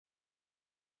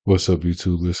What's up,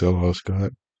 YouTube? It's LL Scott.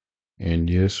 And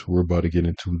yes, we're about to get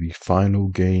into the final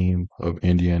game of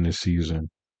Indiana's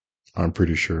season. I'm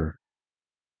pretty sure.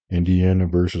 Indiana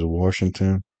versus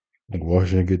Washington. Will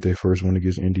Washington get their first win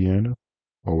against Indiana?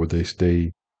 Or would they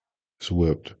stay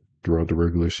swept throughout the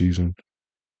regular season?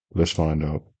 Let's find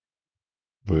out.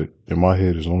 But in my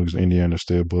head, as long as Indiana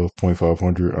stay above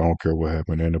 .500, I don't care what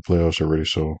happened. They're in the playoffs already,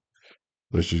 so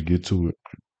let's just get to it.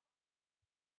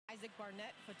 Isaac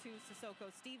Barnett, Fatu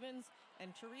Sissoko Stevens,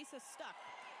 and Teresa Stuck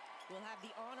will have the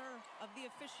honor of the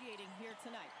officiating here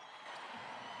tonight.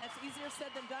 That's easier said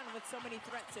than done with so many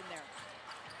threats in there.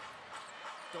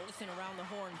 Dolson around the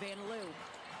horn, Vanloo.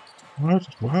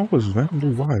 Why was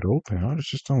Vanloo wide open? I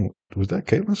just don't. Was that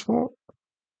Caitlin's fault?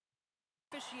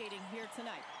 Officiating here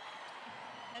tonight.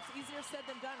 That's easier said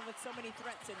than done with so many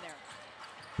threats in there.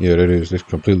 Yeah, that is. That's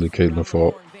completely Caitlin's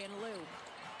fault. That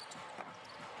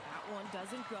one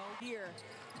doesn't go here.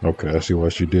 Okay, I see why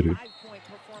she did it. 5-point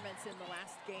performance in the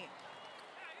last game.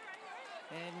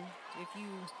 And if you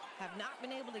have not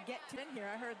been able to get to in here,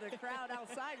 I heard the crowd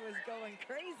outside was going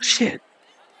crazy. Shit.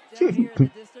 Down here in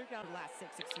the district, last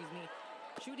six,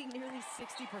 shooting nearly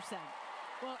 60%.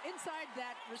 Well, inside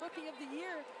that, rookie of the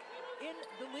year in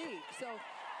the league. So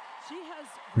she has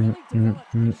really developed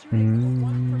shooting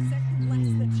 1% less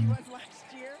than she was last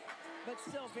year, but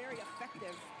still very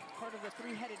effective. Part of the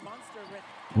three-headed monster with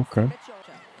Mitchell.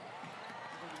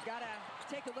 You gotta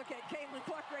take a look at Caitlin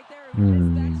Clark right there who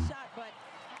missed that shot, but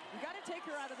you gotta take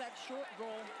her out of that short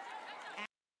goal.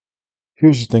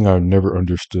 Here's the thing I've never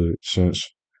understood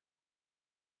since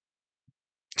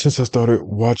I started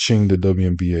watching the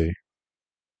WNBA.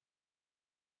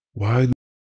 Why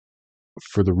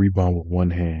for the rebound with one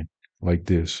hand like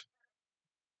this?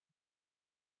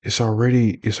 It's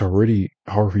already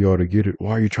hard for y'all to get it.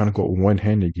 Why are you trying to go with one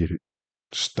hand to get it?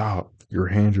 Stop. Your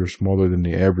hands are smaller than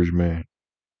the average man.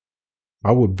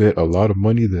 I would bet a lot of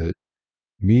money that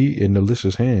me and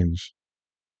Alyssa's hands,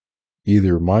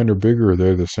 either mine are bigger or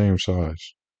they're the same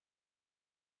size.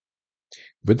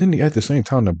 But then at the same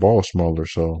time, the ball's smaller,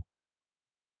 so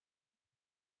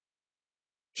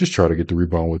just try to get the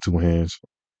rebound with two hands.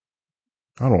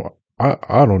 I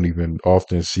don't even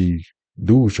often see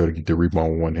dudes try to get the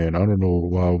rebound with one hand. I don't know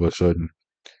why all of a sudden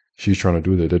she's trying to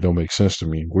do that. That don't make sense to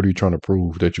me. What are you trying to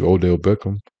prove? That you Odell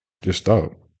Beckham? Just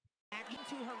stop. Action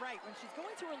to her right. When she's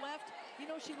going to her left, you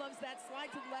know she loves that slide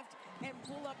to the left and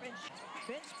pull up and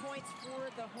bench points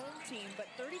for the home team, but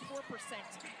 34%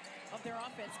 of their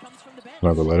offense comes from the bench.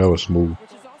 Not gonna lie, that was smooth.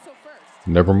 Which is also first.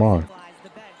 Never mind.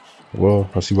 Well,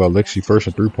 I see why Lexi first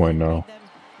and 3-point now.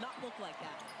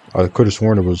 I could have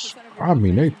sworn it was. I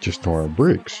mean, they just throwing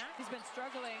bricks. He's been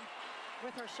struggling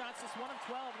with her shots, just 1 of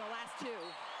 12 in the last 2.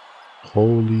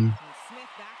 Holy.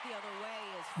 Smith back the other way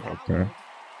is fouled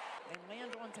and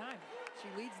land on time. She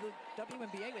leads the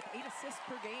WNBA with 8 assists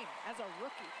per game as a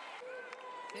rookie.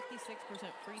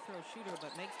 56% free throw shooter,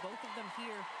 but makes both of them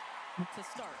here to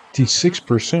start.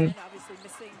 56%.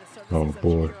 Oh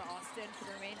boy. For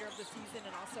the remainder of the season,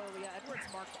 and also Aaliyah Edwards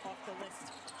marked off the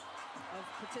list of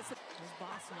participants.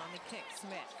 Boston on the kick.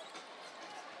 Smith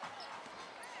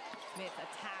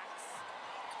attacks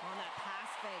on that pass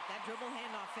fake. That dribble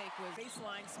handoff fake was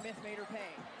baseline. Smith made her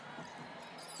pay.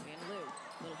 Vanloo,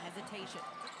 little hesitation.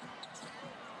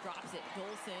 Drops it.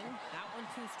 Dolson. That one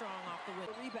too strong off the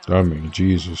rebound. I mean,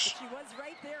 Jesus. She was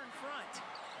right there in front.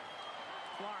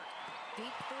 Clark,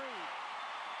 deep three.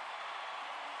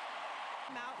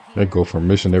 They go from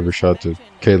missing every shot to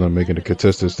Caitlin making a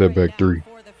contested step back 3.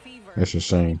 That's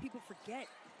insane. People forget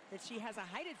that she has a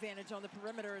height advantage on the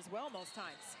perimeter as well most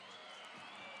times.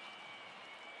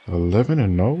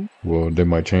 11-0? Well, they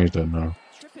might change that now.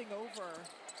 Tripping over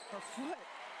her foot,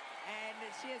 and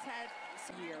she has had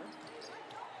some year.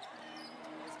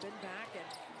 Has been back and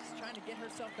is trying to get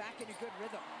herself back in a good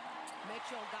rhythm.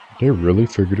 Mitchell got they really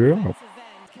figured it out.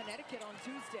 Connecticut on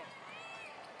Tuesday.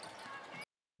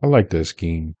 I like that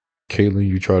scheme. Caitlin,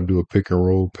 you try to do a pick and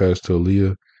roll pass to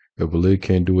Aaliyah. If Aaliyah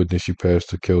can't do it, then she pass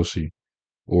to Kelsey.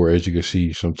 Or as you can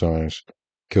see, sometimes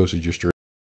Kelsey just straight.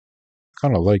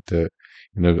 Kind of like that.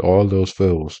 And then all those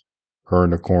fails, her in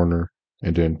the corner,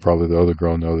 and then probably the other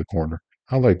girl in the other corner.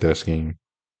 I like that scheme.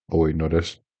 Oh wait, no, I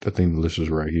think the list is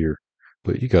right here.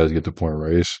 But you guys get the point,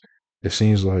 right? It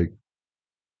seems like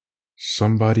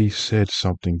somebody did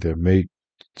something that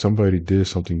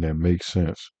makes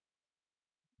sense.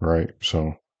 Right?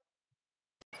 So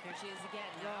Here she is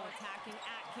again, now attacking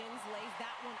Atkins, lays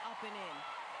that one up and in.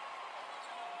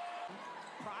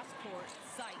 Cross court,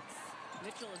 Sykes.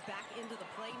 Mitchell is back into the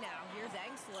play now. Here's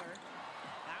Engsler.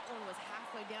 That one was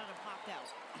halfway down and popped out.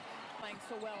 Playing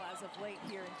so well as of late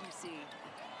here in DC.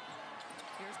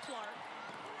 Here's Clark.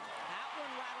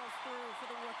 one rattles through for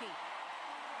the rookie.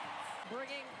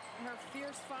 Bringing her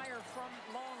fierce fire from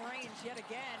long range yet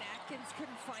again. Atkins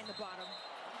couldn't find the bottom.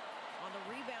 On the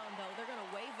rebound, though, they're going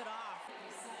to wave it off.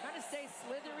 Trying to stay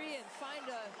slithery and find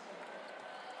a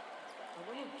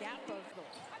little gap of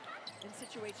in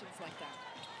situations like that.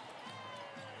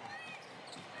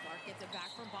 Clark gets it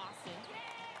back from Boston.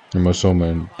 I'm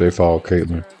assuming they follow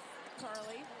Caitlin.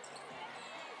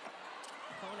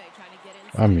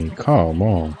 I mean, come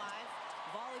on.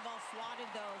 Volleyball swatted,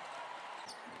 though.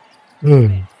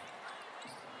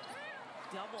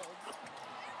 Doubled.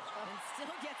 And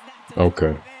still gets that to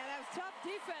Okay. drop. Man, that was tough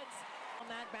defense on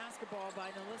that basketball by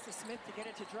Alyssa Smith to get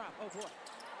it to drop. Oh, boy.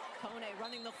 Kone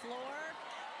running the floor.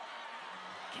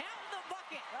 Count the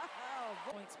bucket. Oh,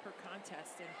 points per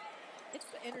contest. And it's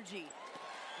the energy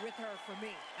with her for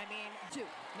me. I mean,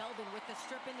 Melvin with the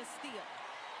strip and the steal.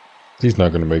 He's not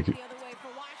going to make it. The other way for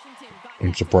Washington.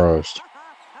 I'm surprised.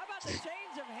 How about the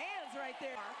change of hands right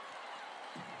there?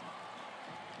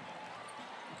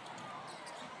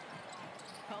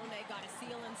 Kone got a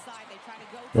seal inside. They try to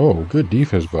go. Oh, good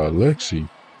defense by Lexi.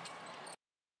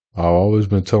 I've always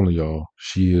been telling y'all,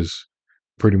 she is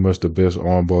pretty much the best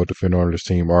on-ball defender on this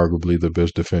team, arguably the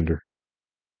best defender.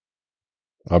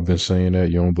 I've been saying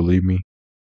that. You don't believe me?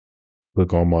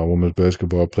 Look on my women's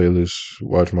basketball playlist,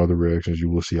 watch my other reactions. You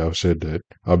will see I've said that.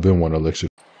 I've been one Alexa.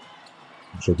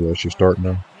 So do I should start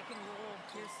now?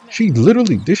 She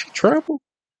literally, did she travel?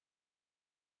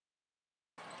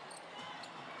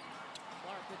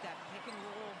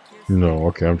 No,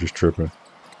 okay, I'm just tripping.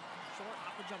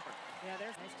 Yeah,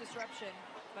 there's nice disruption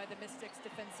by the Mystics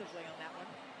defensively on that one.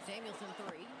 Samuelson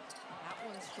 3. That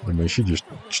one's short. I mean, she just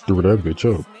threw that bitch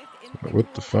up.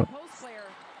 What the fuck?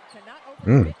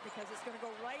 Because it's going to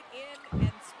go right in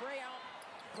and spray out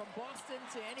from Boston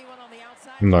to anyone on the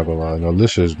outside. I'm not gonna lie. Now,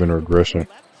 Alyssa has been regressing.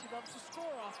 She loves to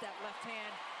score off that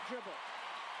left-hand dribble.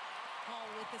 Hall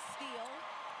with the steal.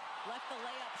 Left the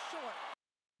layup short.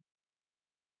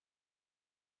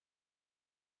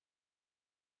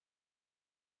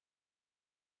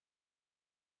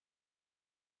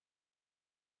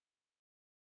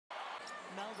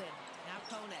 Melvin, now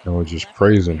Kone. I was just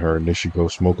praising her, and then she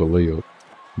goes smoke a layup.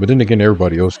 But then again,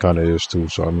 everybody else kind of is too.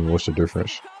 So I mean, what's the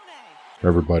difference?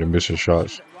 Everybody missing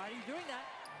shots.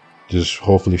 Just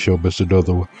hopefully she'll miss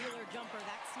another one. Wheeler jumper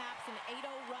that snaps an 8-0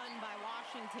 run by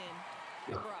Washington.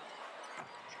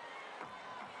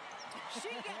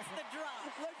 She gets the drop.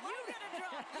 You get a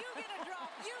drop. You get a drop.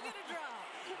 You get a drop.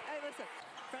 Hey, listen,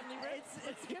 friendly rates.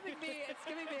 It's giving me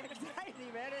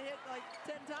anxiety, man. It hit like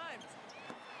 10 times.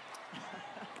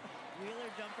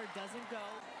 Wheeler jumper doesn't go.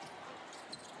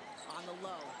 On the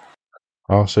low.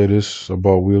 I'll say this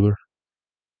about Wheeler.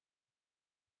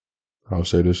 I'll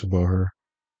say this about her.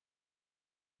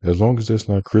 As long as it's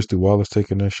not Christy Wallace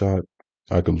taking that shot,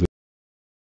 I could live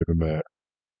with that.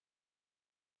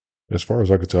 As far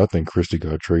as I could tell, I think Christy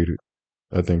got traded.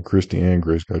 I think Christy and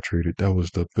Grace got traded. That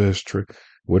was the best trick.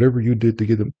 Whatever you did to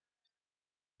get them,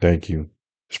 thank you.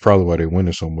 It's probably why they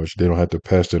winning so much. They don't have to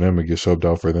pass to them and get subbed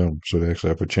out for them, so they actually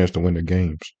have a chance to win the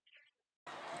games.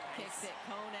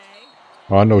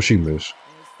 Oh, I know she missed.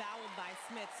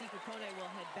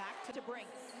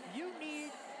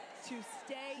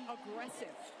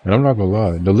 And I'm not gonna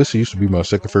lie, Alyssa used to be my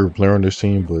second favorite player on this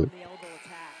team, but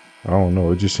I don't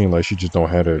know. It just seemed like she just don't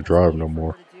have that drive no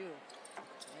more.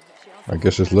 I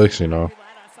guess it's Lexi now.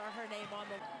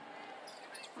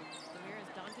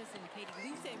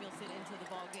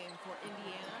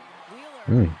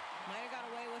 Might have got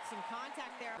away with some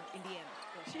contact there. Indiana.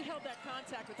 She held that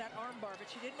contact with that arm bar, but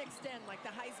she didn't extend like the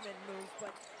Heisman move,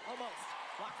 but almost.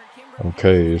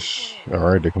 Okay, it's all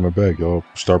right. They're coming back, y'all.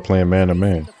 Start playing man to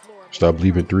man. Stop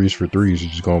leaving threes for threes.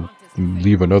 You're just gonna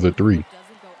leave another three.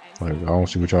 Like, I don't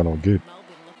see what y'all don't get.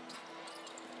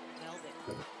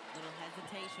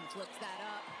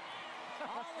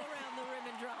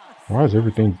 Why is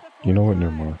everything? You know what?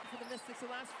 Never mind.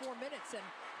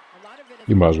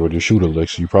 You might as well just shoot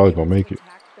Alexa. You probably gonna make it.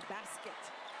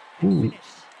 Ooh.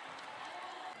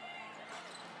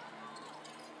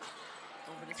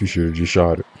 You should have just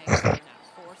shot it.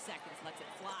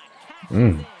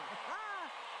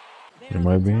 They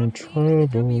might be in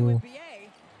trouble. In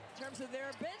terms of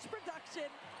their bench production,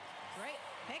 great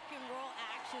pick and roll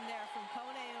action there from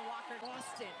Kone and Walker.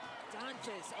 Boston,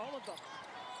 Dantes, all of them.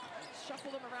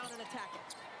 Shuffle them around and attack it.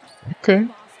 Okay.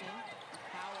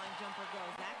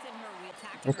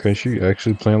 Okay, she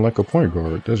actually playing like a point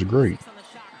guard. That's great.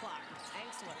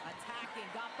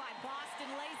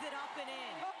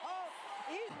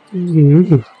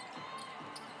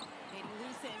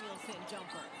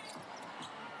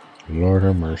 Lord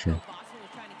have mercy.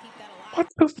 What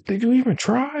the did you even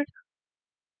try?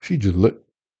 She just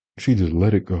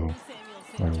let it go.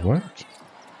 Like what?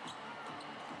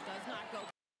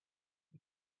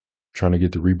 Trying to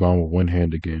get the rebound with one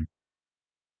hand again.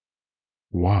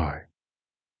 Why?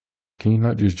 Can you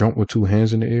not just jump with two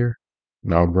hands in the air?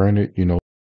 Now, granted,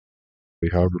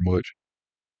 however much,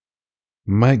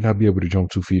 might not be able to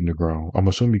jump 2 feet in the ground. I'm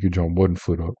assuming you could jump 1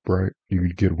 foot up, right? You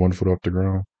could get 1 foot off the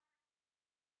ground.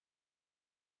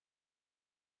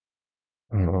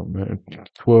 Oh man,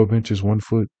 12 inches, 1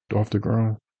 foot off the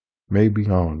ground, maybe. I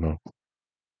don't know.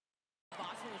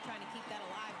 Boston was trying to keep that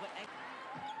alive, but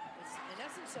it's in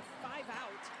essence a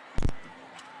 5-out.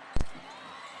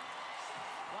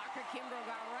 Walker Kimbrough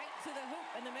got right to the hoop,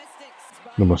 and the Mystics.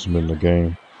 That must have been the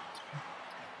game.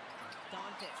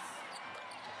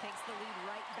 Takes the lead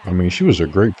right back. I mean, she was a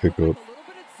great pickup.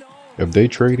 If they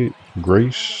traded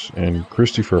Grace and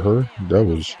Christy for her, that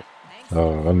was.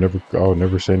 I'll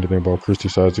never say anything about Christy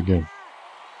size again.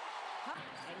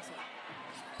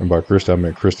 And by Christy, I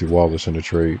meant Christy Wallace in the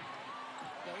trade.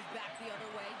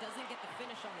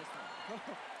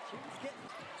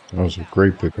 That was a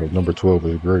great pickup. Number 12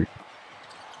 is great.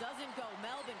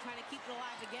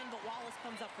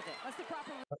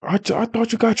 I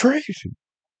thought you got traded.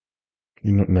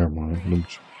 Never mind.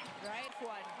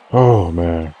 Oh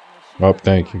man. Oh,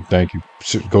 thank you.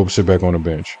 Go sit back on the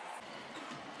bench.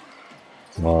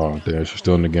 Oh, damn, she's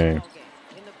still in the game.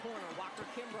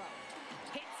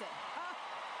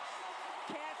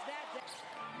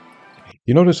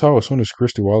 You notice how as soon as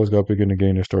Christy Wallace got back in the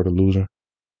game, they started losing?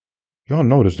 Y'all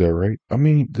noticed that, right? I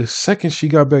mean, the second she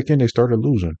got back in, they started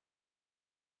losing.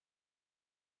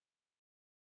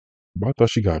 But I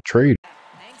thought she got traded.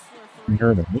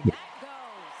 Here in a minute.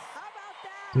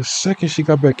 The second she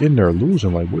got back in there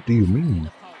losing, like, what do you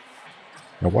mean?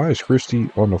 Now, why is Christy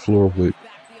on the floor with...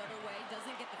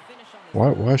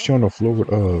 Why is she on the floor with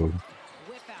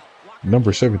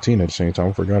number 17 at the same time?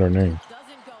 I forgot her name.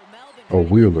 Oh,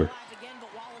 Wheeler.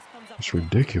 It's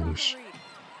ridiculous.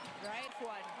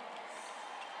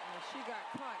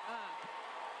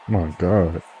 My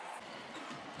God.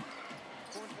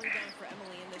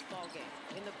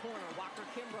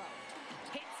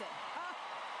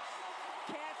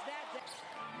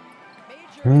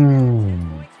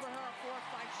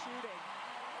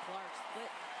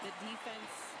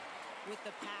 With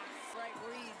the pass, right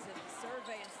reads and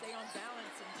survey and stay on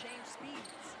balance and change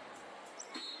speeds.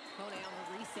 Kone on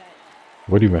the reset.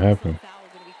 What even happened?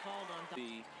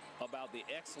 About the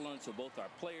excellence of both our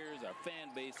players, our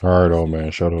fan base. All right, old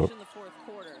man, shut up.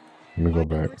 Let me go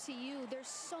back. To you, there's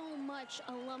so much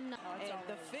alumni. And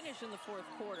the finish in the fourth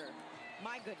quarter.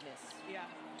 My goodness. Yeah.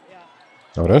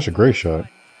 Oh, that's a great shot.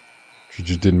 She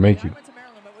just didn't make it.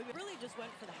 Really just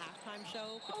went for the halftime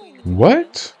show between the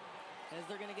What? as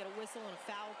they're going to get a whistle and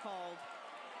a foul called.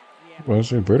 Yeah. Well,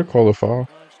 so you better call a foul.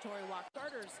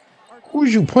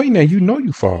 Who's you pointing at? You know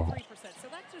you fouled.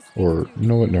 Or, you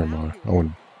know what? Never mind. I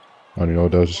don't know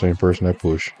if that was the same person that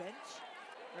pushed.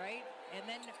 Right? And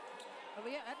then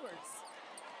Aaliyah Edwards,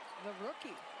 the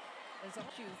rookie, as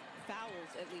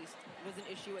fouls at least was an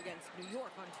issue against New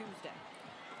York on Tuesday.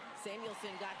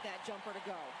 Samuelson got that jumper to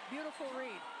go. Beautiful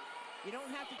read. You don't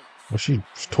have to. Well, she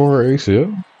tore her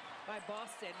ACL. By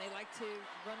Boston, they like to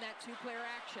run that two-player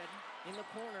action in the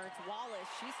corner. It's Wallace.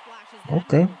 She splashes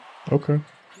that. Okay.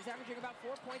 She's averaging about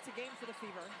 4 points a game for the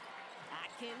Fever.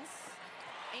 Atkins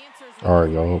answers. All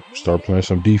right, y'all. Start playing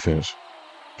some defense,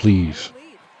 please.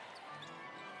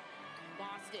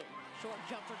 Boston, short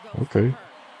jumper goes. Okay.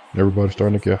 Everybody's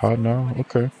starting to get hot now.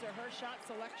 Okay. Her shot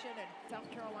selection in South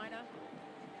Carolina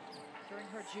during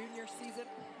her junior season.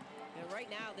 And right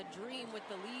now, the Dream with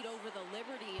the lead over the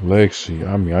Liberty. Lexi,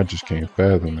 I mean, I just can't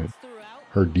fathom it.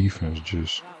 Her defense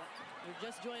just.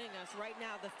 You're just joining us right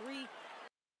now. The three.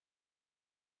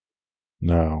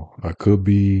 Now, I could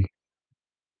be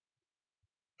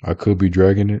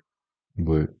dragging it,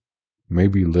 but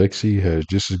maybe Lexi has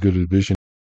just as good a vision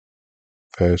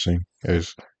passing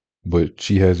but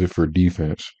she has it for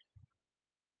defense.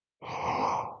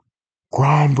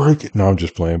 Groundbreaking. No, I'm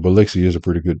just playing. But Lexi is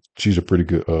she's pretty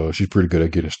good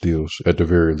at getting steals at the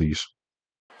very least.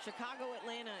 Chicago,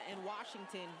 Atlanta, and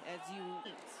Washington as you.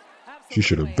 She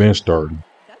should have been starting.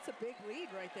 That's a big lead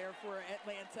right there for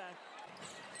Atlanta.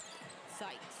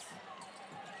 Sykes.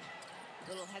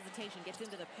 Little hesitation, gets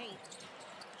into the paint.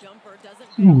 Jumper doesn't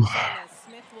bounce as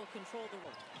Smith will control the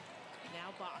roll. Now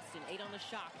Boston, 8 on the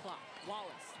shot clock.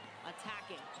 Wallace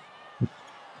attacking.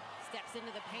 Steps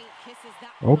into the paint, kisses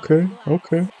that.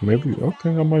 Okay. Maybe,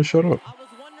 I might shut up.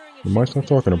 I might start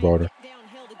talking about her.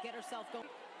 Downhill to get herself going.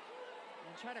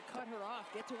 And try to cut her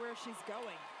off, get to where she's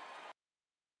going.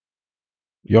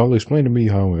 Y'all explain to me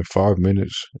how in 5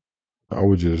 minutes I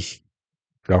would just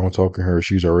down talking her.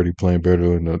 She's already playing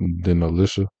better than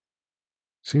Alyssa.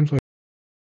 Seems like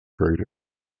great.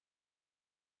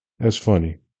 That's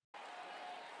funny.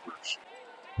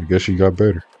 I guess she got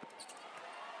better.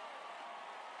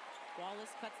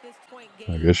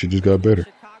 I guess she just got better.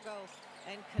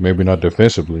 Maybe not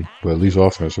defensively, but at least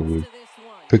offensively.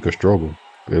 Pick a struggle.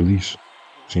 At least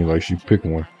seems like she picked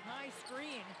one.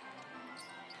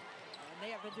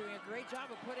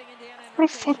 How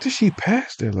the fuck did she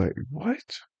pass that? Like what?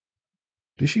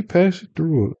 Did she pass it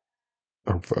through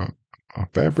a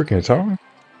fabric and time?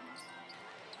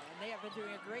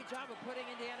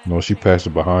 No, she passed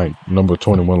it behind number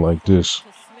 21 like this.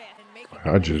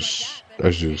 That's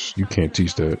just, you can't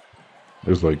teach that.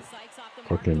 It's like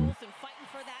fucking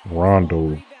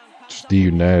Rondo,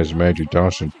 Steve Nash, Magic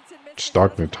Johnson,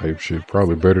 Stockton type shit.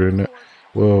 Probably better than that.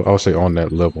 Well, I'll say on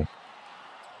that level.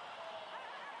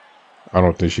 I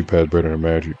don't think she passed better than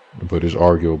Magic, but it's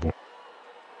arguable.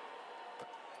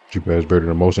 She passed better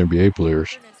than most NBA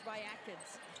players.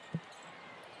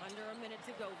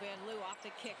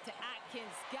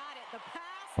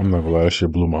 I'm not gonna lie, that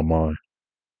shit blew my mind.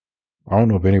 I don't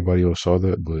know if anybody else saw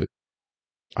that, but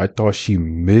I thought she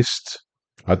missed.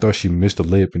 I thought she missed the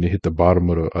layup and it hit the bottom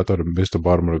of the. I thought it missed the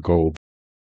bottom of the goal.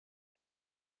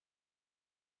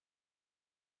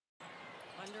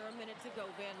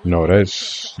 No,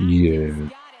 that's yeah.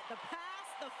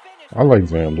 I like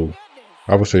Vanloo.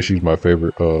 I would say she's my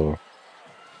favorite. Well,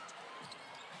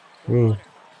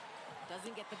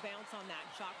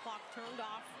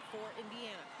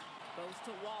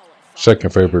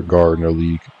 second favorite guard in the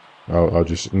league. I'll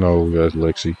just no, that's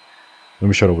Lexi. Let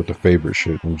me shut up with the favorite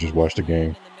shit and just watch the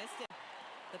game.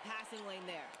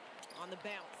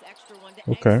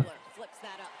 Okay.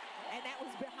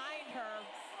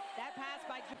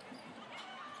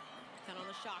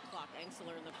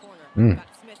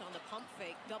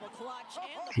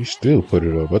 She still put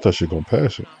it up. I thought she was gonna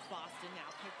pass it.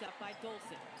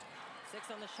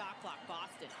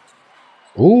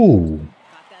 Ooh.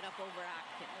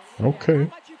 Okay.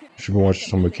 She been watching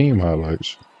some Akeem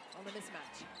highlights.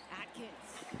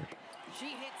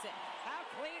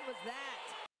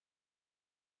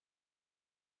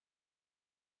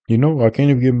 You know, I can't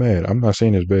even get mad. I'm not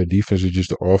saying it's bad defense. It's just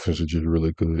the offense is just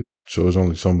really good. So there's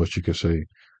only so much you can say,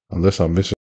 unless I'm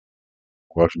missing.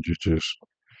 Washington just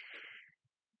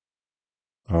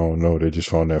I don't know. They just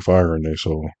found that fire in there.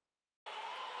 So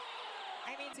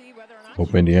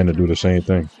hope Indiana do the same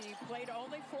thing. She played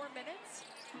only 4 minutes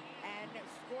and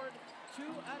scored 2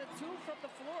 out of 2 from the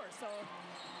floor. So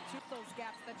two of those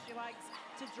gaps that she likes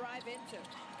to drive into.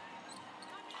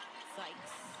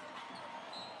 Sykes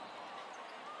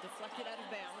deflected out of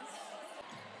bounds.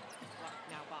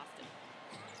 Now Boston.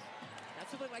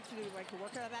 That's what they like to do. Like to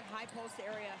work out of that high post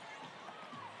area.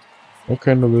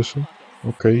 Okay, Melissa.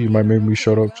 Okay, you might make me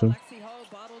shut up too.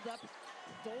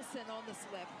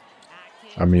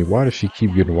 I mean, why does she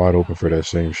keep getting wide open for that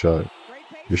same shot?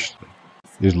 Is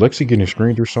Lexi getting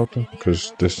screened or something?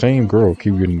 Because the same girl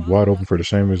keep getting wide open for the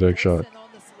same exact shot.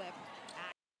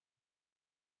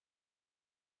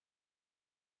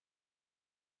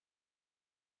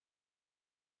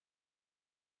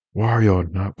 Why are y'all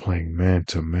not playing man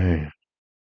to man?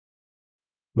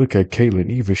 Look at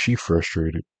Caitlin, even she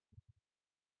frustrated.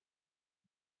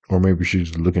 Or maybe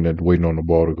she's looking at waiting on the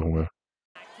ball to go in.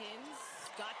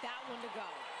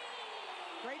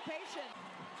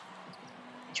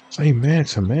 Say man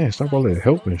to man, stop all that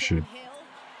helping shit.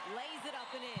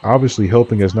 Obviously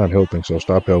helping is not helping, so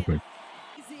stop helping.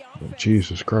 Oh,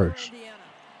 Jesus Christ.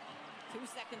 2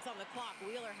 seconds on the clock.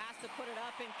 Wheeler has to put it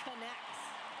up and connects.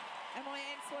 Emily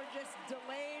Ensler just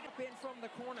delayed in from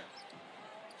the corner.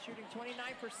 Shooting 29%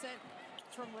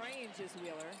 from range is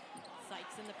Wheeler.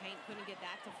 Sykes in the paint, couldn't get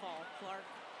that to fall. Clark.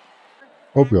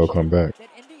 Hope y'all come back.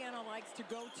 That Indiana likes to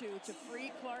go to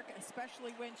free Clark,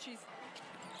 especially when she's.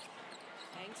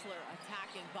 Ensler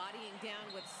attacking, bodying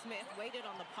down with Smith. Waited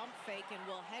on the pump fake and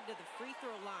will head to the free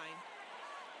throw line.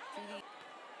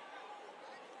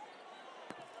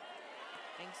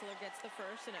 Ensler gets the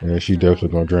first. And Yeah, she definitely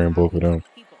gonna drain both of them.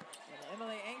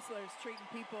 Emily Ensler is treating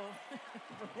people.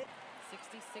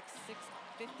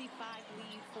 66-55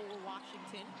 lead for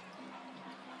Washington.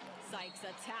 Sykes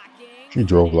attacking. She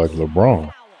drove like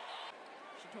LeBron.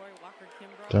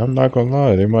 I'm not gonna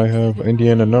lie, they might have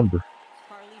Indiana number. On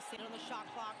the shot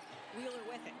clock. Wheeler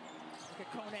with it. Look at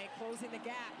Kone closing the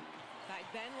gap.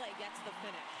 Fagbenle gets the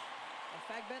finish.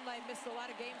 Fagbenle missed a lot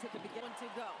of games at the beginning to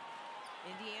go.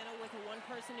 Indiana with a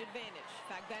one-person advantage.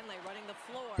 Fagbenle running the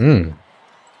floor.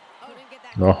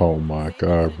 Oh my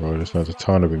God, bro. That's not the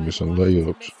time to be missing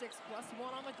layups.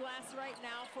 glass right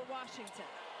now for Washington.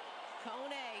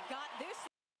 Kone got this.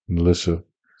 Melissa.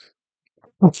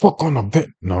 Oh, fuck on the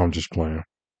bench. No, I'm just playing.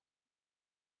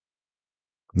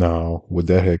 Now, would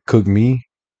that have cooked me?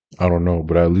 I don't know,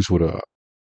 but I at least would have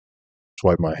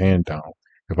swiped my hand down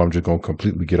if I'm just gonna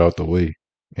completely get out the way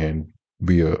and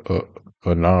be a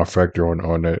non-factor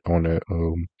on that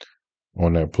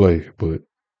play. But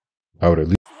I would at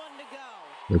least One to go.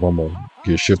 if I'm gonna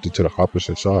get Oh, shifted to putting the it to the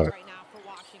opposite ball game side. right now for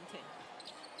Washington.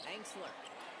 Angsler.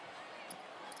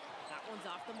 That one's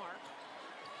off the mark.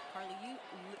 Carly, you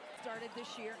started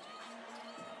this year.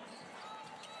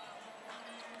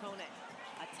 Kone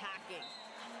attacking.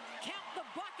 Count the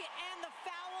bucket and the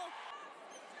foul.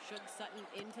 Shug Sutton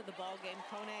into the ball game.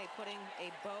 Kone putting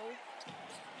a bow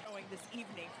going this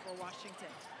evening for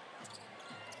Washington.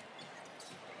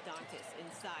 Dantas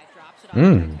inside, drops it off to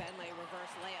Vanloo,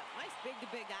 reverse layup. Nice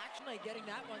big-to-big action. Getting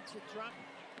that one to drop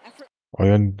effort. All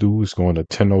you have to do is go on a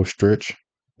 10-0 stretch,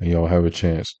 and y'all have a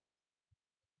chance.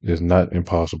 It's not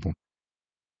impossible.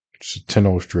 It's a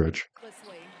 10-0 stretch.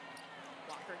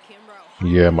 Walker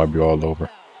Kimbrough. Yeah, it might be all over.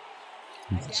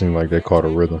 It seemed like they caught a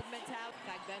rhythm.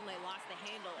 Vanloo lost the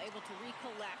handle, able to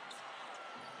recollect.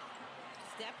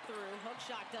 Step through, hook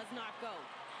shot does not go.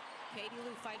 Katie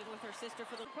Lou fighting with her sister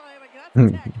for the probably like that's a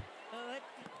tech.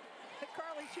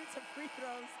 Carly shoots some free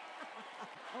throws.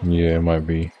 Yeah, it might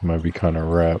be kind of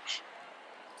raps.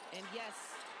 And yes,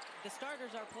 the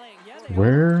starters are playing. Yeah, they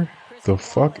Where are. the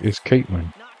fuck is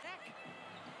Caitlin?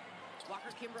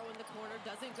 Walker Kimbrough in the corner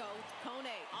doesn't go.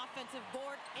 Kone offensive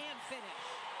board and finish.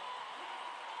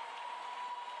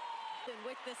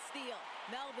 With the steal,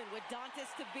 Melvin with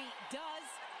Dantas to beat does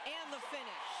and the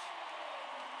finish.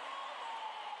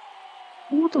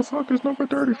 What the fuck is number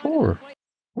 34?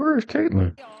 Where is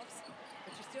Caitlin?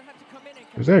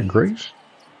 Is that Grace?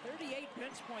 38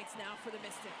 bench points now for the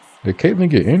Mystics. Did Caitlin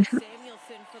get injured?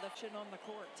 Samuelson for the on the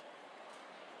court.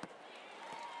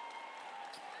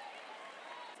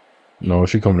 No,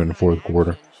 she coming in the fourth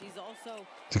quarter. She's also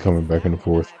coming back in the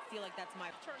fourth. I feel like that's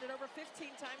my turned it over 15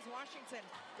 times Washington.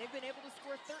 They've been able to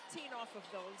score 13 off of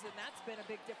those, and that's been a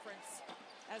big difference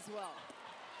as well.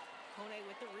 Kone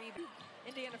with the rebound.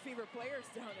 Indiana Fever players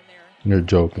down in there. You're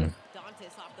joking.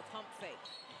 Dantas off the pump fake.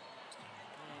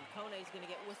 And Kone's going to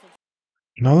get whistled.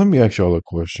 Now let me ask y'all a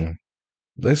question.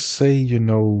 Let's say,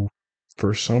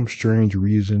 for some strange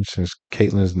reason, since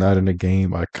Caitlin's not in the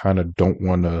game, I kind of don't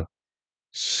want to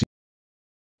see.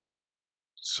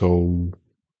 So,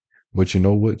 but you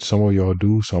know what? Some of y'all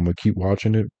do, so I'm gonna keep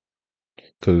watching it.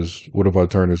 Cause what if I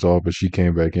turn this off, but she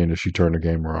came back in and she turned the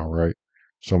game around, right?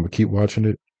 So I'm gonna keep watching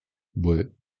it.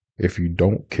 But if you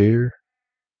don't care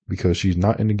because she's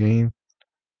not in the game,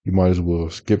 you might as well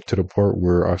skip to the part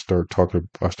where I start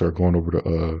going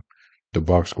over the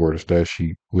box score, the stat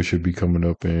sheet, which should be coming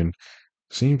up in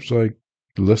seems like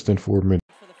less than 4 minutes.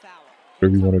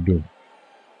 Whatever you want to do.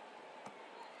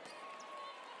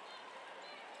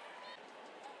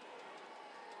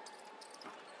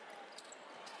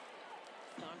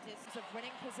 Dantas of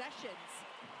winning possessions,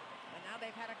 and now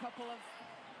they've had a couple of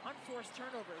unforced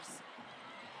turnovers.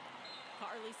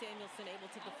 Carly Samuelson able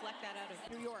to deflect that out of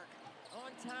New York. On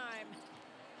time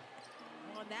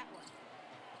on that one.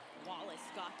 Wallace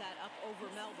got that up over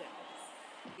Melvin.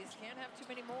 You just can't have too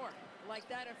many more like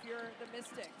that if you're the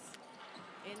Mystics.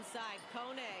 Inside,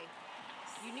 Kone.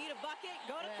 You need a bucket?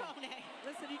 Go to Kone.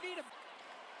 Listen, you need a...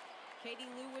 Katie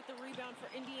Lou with the rebound for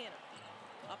Indiana.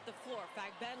 Up the floor,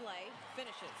 Vanloo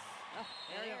finishes.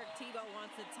 And Eric Tebow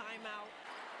wants a timeout.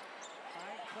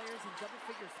 5 players in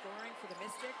double-figure scoring for the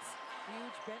Mystics.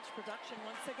 Huge bench production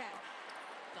once again.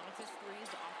 Dantas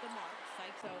threes off the mark.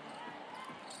 Saito.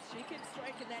 She can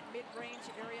strike in that mid-range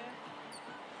area.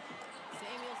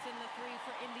 Samuelson the three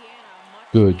for Indiana.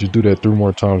 Good. Just do that 3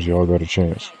 more times. Y'all got a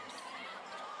chance.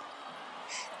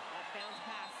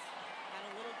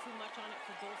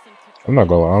 I'm not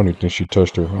gonna lie. I don't even think she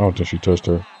touched her. I don't think she touched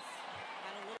her.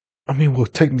 I mean, well,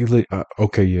 technically,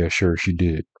 okay, yeah, sure, she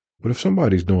did. But if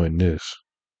somebody's doing this,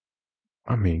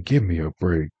 I mean, give me a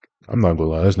break. I'm not gonna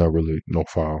lie. That's not really no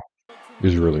foul.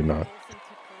 It's really not.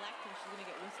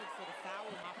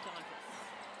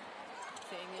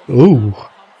 Ooh,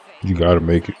 you gotta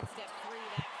make it.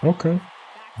 Okay,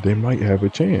 they might have a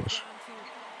chance.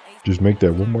 Just make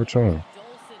that one more time.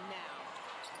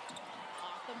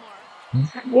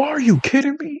 Why are you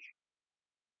kidding me?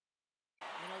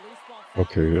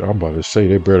 Okay, I'm about to say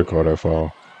they better call that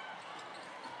foul.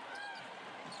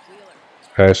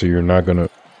 Passer, you're not gonna.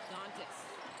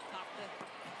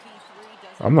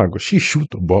 I'm not gonna. She shoot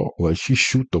the ball like she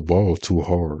shoot the ball too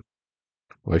hard.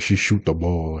 Like she shoot the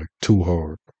ball like too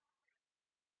hard.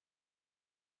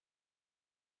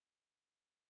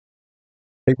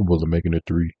 capable of making a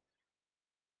three.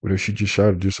 But if she just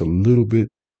shot it just a little bit,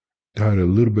 had a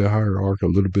little bit higher arc, a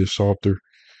little bit softer,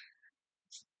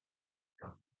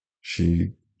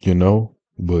 she,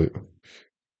 but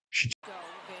she So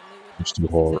Vanloo with it's the too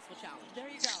hard. successful challenge. There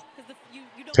you go. Because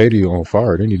you don't Katie control on that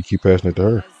fire. They need to keep passing it to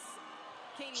her as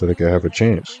Katie so they Lou can have will a head to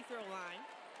the chance. free throw line.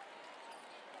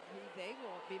 Who they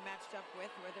will be matched up with,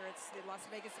 whether it's the Las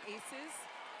Vegas Aces.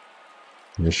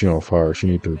 And she on fire. She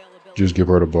need to just Availability. give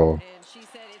her the ball And she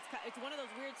said it's one of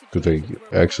those weird because they situations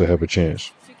where we're actually so have a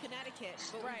chance. to Connecticut,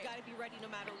 but we've got to be ready no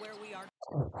matter where we are.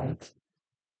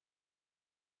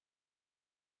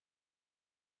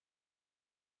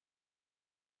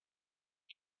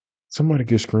 Somebody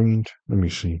get screened. Let me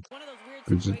see. One of those weird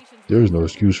 'Cause situations where there's we're no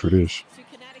so excuse for this. to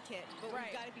Connecticut, but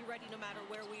we've got to be ready no matter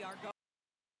where we are going.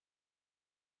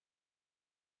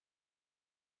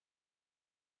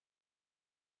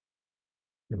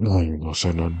 I ain't even gonna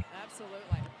say nothing.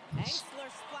 Absolutely. Angsler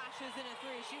splashes in a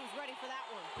three. She was ready for that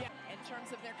one. Yeah, in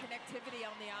terms of their connectivity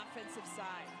on the offensive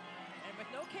side. And with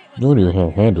no Caitlin You don't even Clark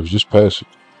have here, handles. Just pass it.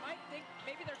 I think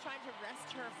maybe they're trying to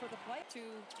rest her for the play.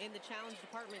 In the challenge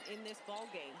department in this ball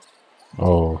game.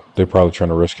 Oh, they're probably trying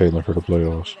to rest Caitlin for the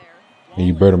playoffs. And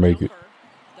you better Wallace make it. jumper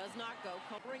does not go.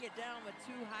 Bring it down with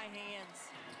two high hands.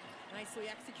 Nicely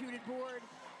executed board.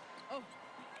 Oh.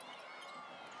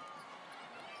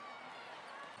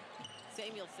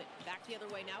 Samuelson back the other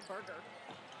way now. Berger.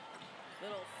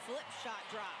 Little flip shot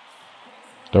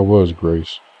drops. That was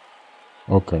Grace.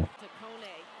 Okay.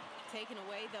 Kone taken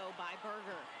away though by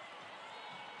Berger.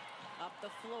 Up the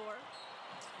floor.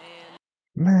 And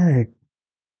Man,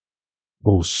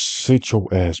 go sit your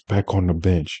ass back on the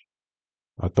bench.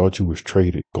 I thought you was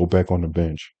traded. Go back on the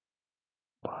bench.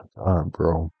 My God,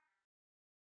 bro.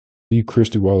 Leave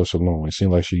Christy Wallace alone. It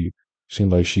seemed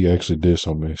like she actually did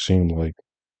something. It seemed like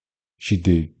she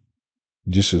did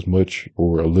just as much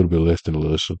or a little bit less than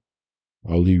Alyssa.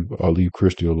 I'll leave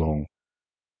Christy alone.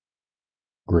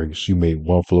 Grace, you made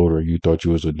one floater and you thought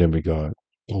you was a demigod.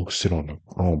 Go sit on the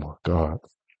oh my God.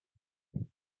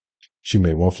 She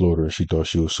made one floater and she thought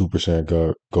she was Super Saiyan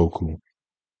God Goku.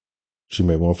 She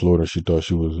made one floater and she thought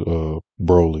she was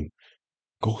Broly.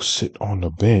 Go sit on the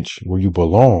bench where you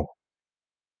belong.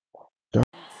 God,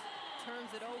 turns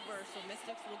it over, so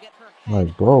Mystics will get her head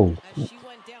like, bro, as she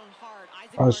went down hard.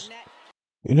 Isaac I, s- Barnett.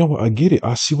 you know what? I get it.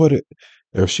 I see what it.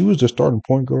 If she was the starting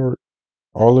point guard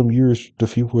all them years the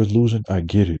FIFA was losing, I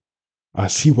get it. I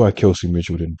see why Kelsey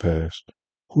Mitchell didn't pass.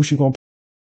 Who's she gonna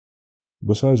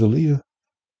besides Aaliyah?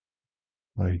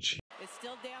 Like, Is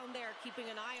still down there, keeping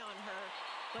an eye on her.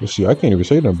 But but it see, I ends can't up even being a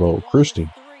say nothing Christy about Wallace Christy.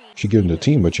 three. She giving the There's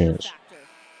team a a fear chance. factor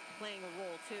playing a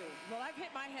role too. Well, I've hit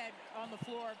my head on the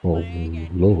floor Oh playing,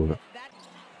 and Lord. that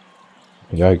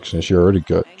Yikes, and she already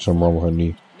got something wrong with her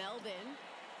knee. Melvin,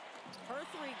 her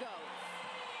three goes,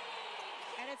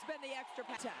 and it's been the extra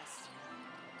test.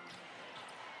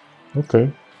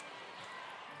 Okay.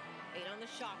 8 on the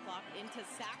shot clock into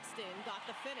Saxton, got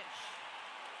the finish.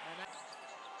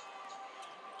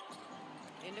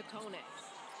 Into Kone.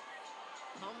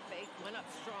 Pump fake, went up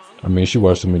strong. I mean, she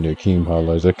watched them in the Akeem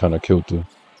highlights. That kind of killed her. And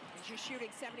she's shooting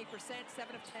 70%,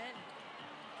 7 of 10.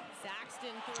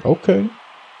 Saxton 3. Okay.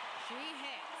 She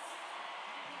hits.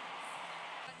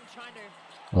 Trying to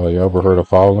Oh, you ever heard of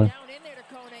fouling? down in there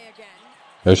to Kone again.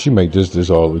 Yeah, she make this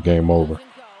all the game over.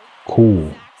 Doesn't go. Cool.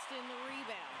 Saxton the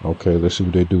rebound. Okay, let's see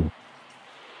what they do.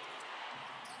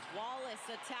 Wallace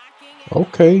attacking and the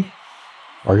Okay. finish.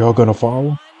 Are y'all gonna foul?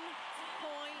 1 point.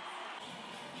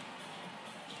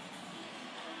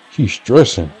 She's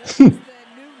stressing. Well, this is the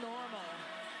new normal.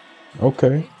 Okay.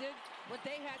 They did what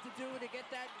they had to do to get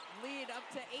that lead up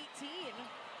to 18.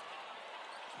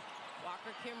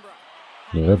 Walker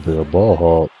Kimbrough. Yeah, that be a ball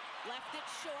hog. Left it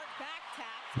short, back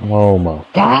tap. Oh my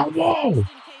God. Whoa.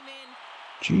 Saxton came in,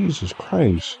 Jesus and we get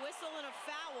Christ. a whistle and a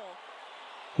foul.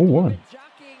 Who Been won?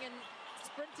 jockeying and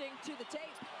sprinting to the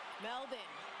tape. Melvin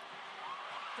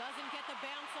doesn't get the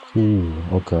bounce on that.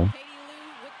 Ooh, okay. Katie Lou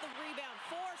with the rebound.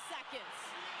 4 seconds.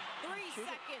 3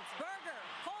 seconds. Berger,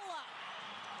 pull up.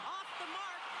 Off the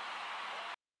mark.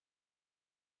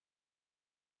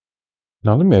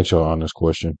 Now let me ask y'all an honest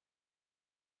question.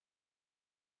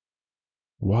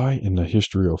 Why in the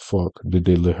history of fuck did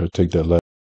they let her take that last?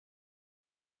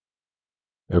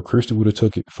 If Christy would have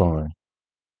took it, fine.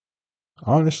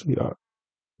 Honestly,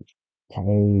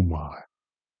 oh my.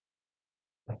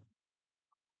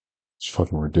 It's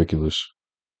fucking ridiculous.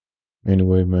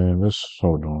 Anyway, man, let's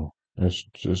hold on.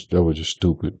 That was just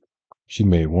stupid. She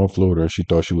made one floater and she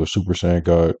thought she was Super Saiyan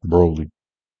God Broly.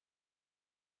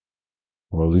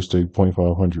 Or at least they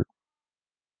 0.500.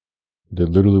 They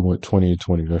literally went 20 and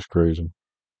 20. That's crazy.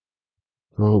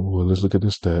 Oh boy, let's look at the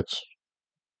stats.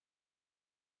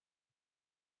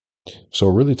 So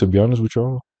really, to be honest with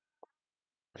y'all,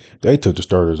 they took the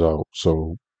starters out.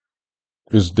 So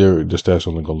is there the stats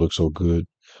only gonna look so good?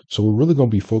 So we're really gonna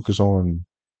be focused on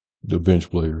the bench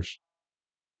players,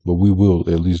 but we will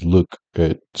at least look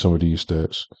at some of these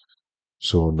stats.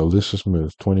 So Nalissa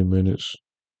Smith, 20 minutes.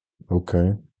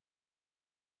 Okay.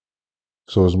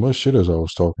 So as much shit as I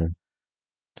was talking,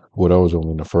 well, that was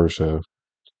only in the first half,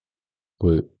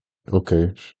 but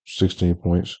okay, 16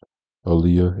 points.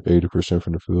 Aaliyah, 80%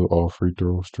 from the field, all free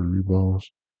throws, 3 rebounds,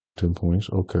 10 points.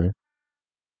 Okay.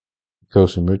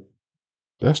 Kelsey,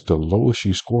 that's the lowest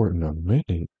she scored in a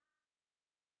minute.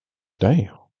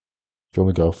 Damn. She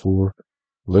only got 4.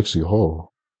 Lexi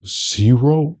Hall,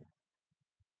 0.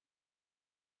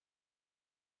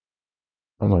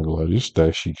 I'm not gonna lie, this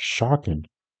stat sheet shocking.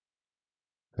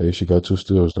 Hey, she got 2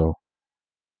 steals though.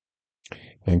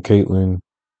 And Caitlin,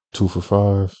 2 for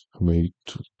 5. Made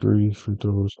 3 free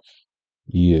throws.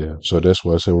 Yeah, so that's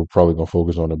why I said we're probably gonna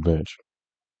focus on the bench.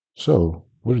 So,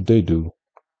 what did they do?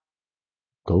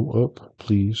 Go up,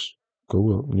 please.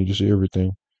 Go up. We need to see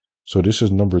everything. So this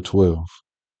is number 12.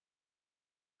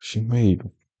 She made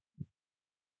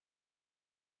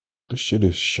this shit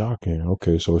is shocking.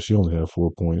 Okay, so she only had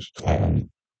 4 points and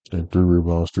 3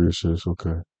 rebounds, 3 assists.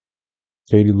 Okay.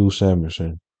 Katie Lou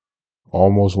Samuelson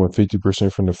almost went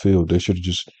 50% from the field. They should have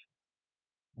just.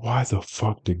 Why the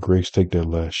fuck did Grace take that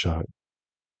last shot?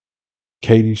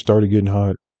 Katie started getting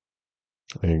hot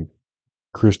and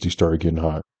Christy started getting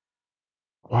hot.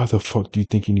 Why the fuck do you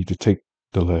think you need to take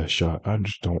the last shot? I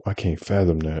just don't. I can't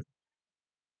fathom that.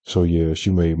 So yeah,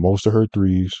 she made most of her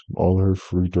threes, all of her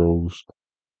free throws,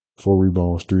 4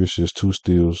 rebounds, 3 assists, 2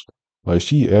 steals. Like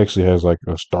she actually has like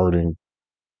a starting.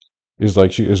 It's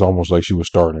like she. It's almost like she was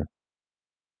starting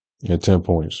at 10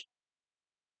 points.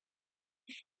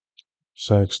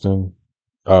 Saxton.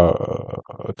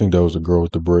 I think that was the girl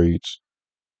with the braids.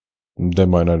 That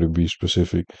might not even be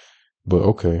specific, but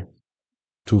okay.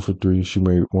 2 for 3. She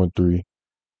made 1 3,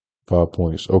 5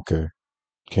 points. Okay,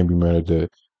 can't be mad at that.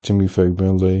 Timmy Fake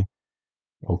Benlay.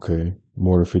 Okay,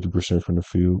 more than 50% from the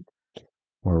field.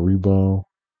 One rebound.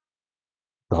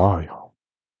 Damn.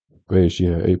 Man, she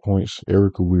had 8 points.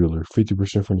 Erica Wheeler,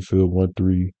 50% from the field, 1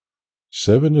 3,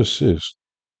 7 assists.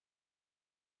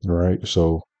 Right.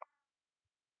 So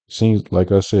seems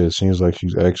like I said, seems like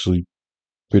she's actually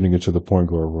fitting into the point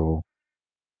guard role.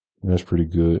 And that's pretty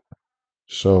good.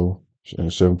 So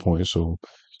and 7 points. So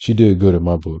she did good in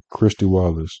my book. Christy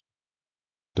Wallace,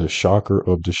 the shocker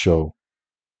of the show.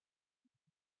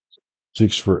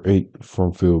 6 for 8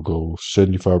 from field goals,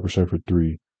 75% for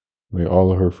three. Made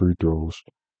all of her free throws,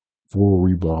 4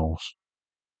 rebounds,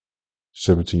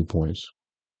 17 points.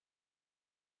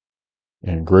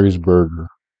 And Grace Berger,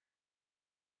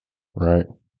 right?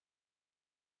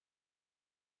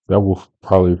 That will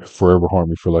probably forever haunt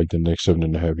me for like the next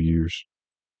 7.5 years.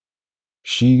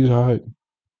 She's hot,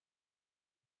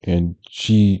 and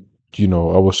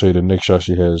I would say the next shot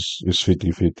she has is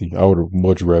 50-50. I would have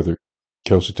much rather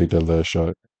Kelsey take that last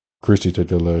shot, Christy take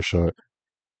that last shot.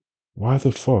 Why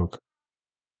the fuck?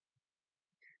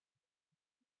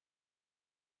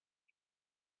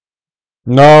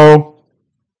 No,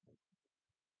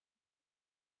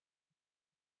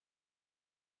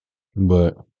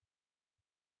 but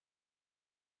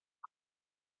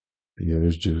yeah,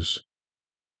 it's just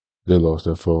they lost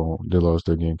that phone. They lost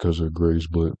that game because of Grace,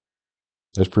 but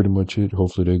that's pretty much it.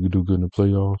 Hopefully they can do good in the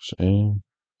playoffs, and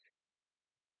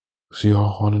see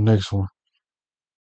y'all on the next one.